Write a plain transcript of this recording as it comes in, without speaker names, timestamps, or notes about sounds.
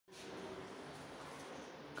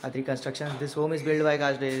Kadri Constructions. This home is built by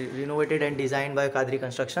renovated and designed by Kadri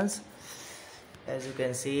Constructions. As you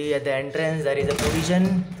can see at the entrance, there is a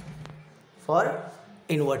provision for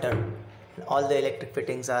inverter. All the electric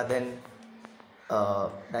fittings are then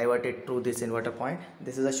diverted through this inverter point.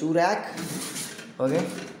 This is a shoe rack, okay,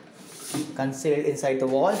 concealed inside the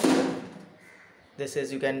wall. This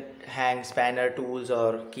is, you can hang spanner, tools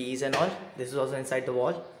or keys and all. This is also inside the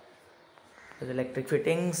wall. There's electric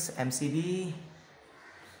fittings, MCB,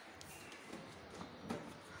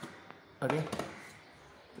 okay.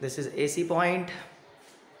 This is AC point,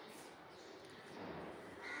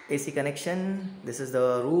 AC connection. This is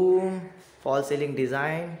the room, false ceiling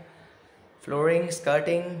design, flooring,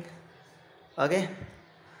 skirting, okay,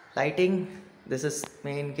 lighting. This is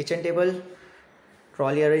main kitchen table,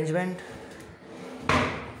 trolley arrangement,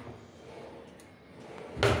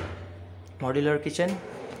 modular kitchen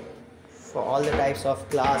for all the types of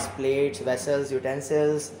glass, plates, vessels,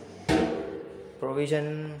 utensils.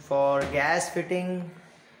 Provision for gas fitting.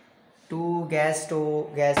 2 gas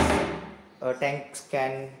tanks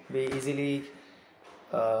can be easily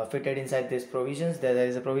fitted inside these provisions. There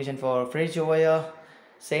is a provision for fridge over here,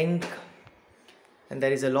 sink, and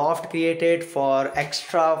there is a loft created for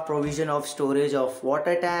extra provision of storage of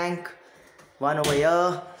water tank. One over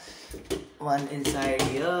here, one inside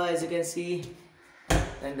here, as you can see.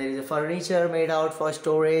 Then there is a furniture made out for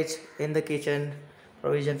storage in the kitchen.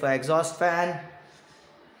 Provision for exhaust fan,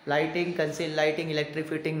 lighting, concealed lighting, electric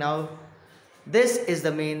fitting. Now this is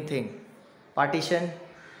the main thing. Partition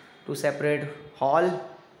to separate hall,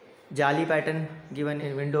 jali pattern given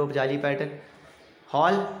in window, jali pattern,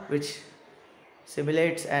 hall which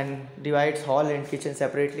simulates and divides hall and kitchen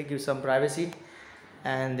separately, gives some privacy.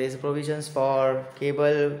 And there's provisions for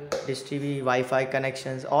cable, dish TV, Wi-Fi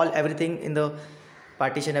connections, everything in the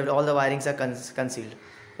partition, all the wirings are concealed.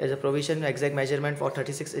 There's a provision, exact measurement for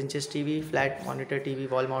 36 inches TV, flat monitor TV,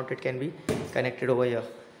 wall mounted, can be connected over here.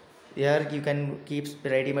 Here you can keep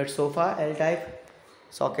ready-made sofa, L-type.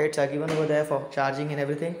 Sockets are given over there for charging and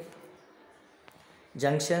everything.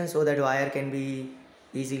 Junction so that wire can be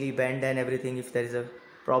easily bent and everything if there is a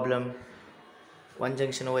problem. One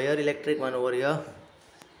junction over here, electric, one over here.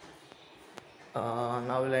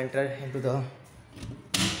 Now we'll enter into the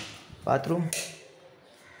bathroom.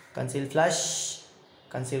 Concealed flush,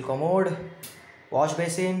 concealed commode, wash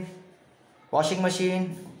basin, washing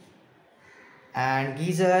machine, and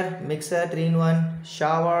geyser, mixer, 3-in-1,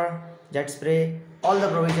 shower, jet spray, all the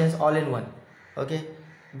provisions all in one. Okay,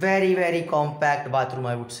 very compact bathroom,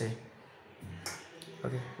 I would say.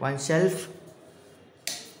 Okay, one shelf.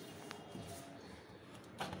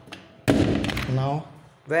 Now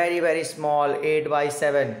very small, 8 by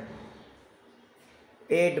 7,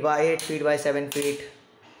 8 by 8 feet by 7 feet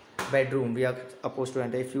bedroom we are supposed to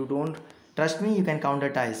enter. If you don't trust me, you can count the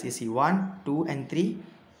tiles. You see 1, 2 and 3,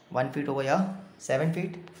 1 feet over here, 7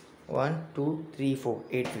 feet, 1, 2, 3, 4,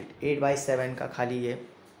 8 feet, 8 by 7 ka khali hai,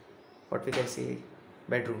 what we can see,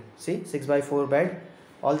 bedroom. See, 6 by 4 bed,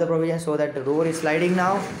 all the provisions so that the door is sliding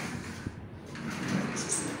now.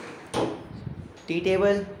 Tea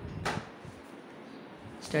table,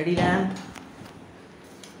 study lamp,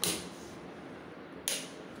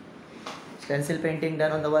 stencil painting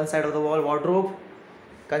done on the one side of the wall, wardrobe,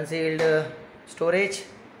 concealed storage,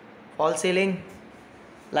 false ceiling,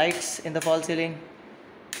 lights in the false ceiling,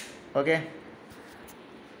 okay,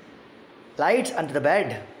 lights under the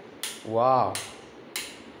bed, wow,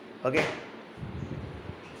 okay,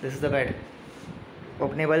 this is the bed,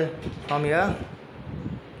 openable from here,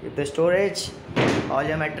 keep the storage, all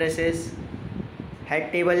your mattresses,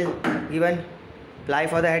 head table given, ply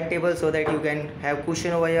for the head table so that you can have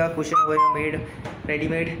cushion over here made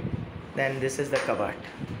ready-made. Then this is the cupboard.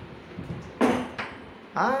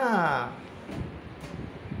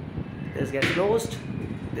 This gets closed,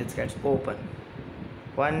 this gets open.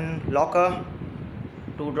 One locker,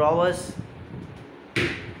 2 drawers,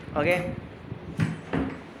 okay,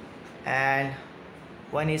 and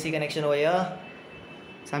one AC connection over here,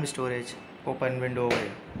 some storage, open window over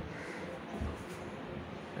here.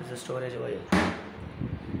 There's a storage over here.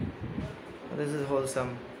 This is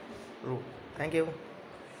wholesome room. Thank you.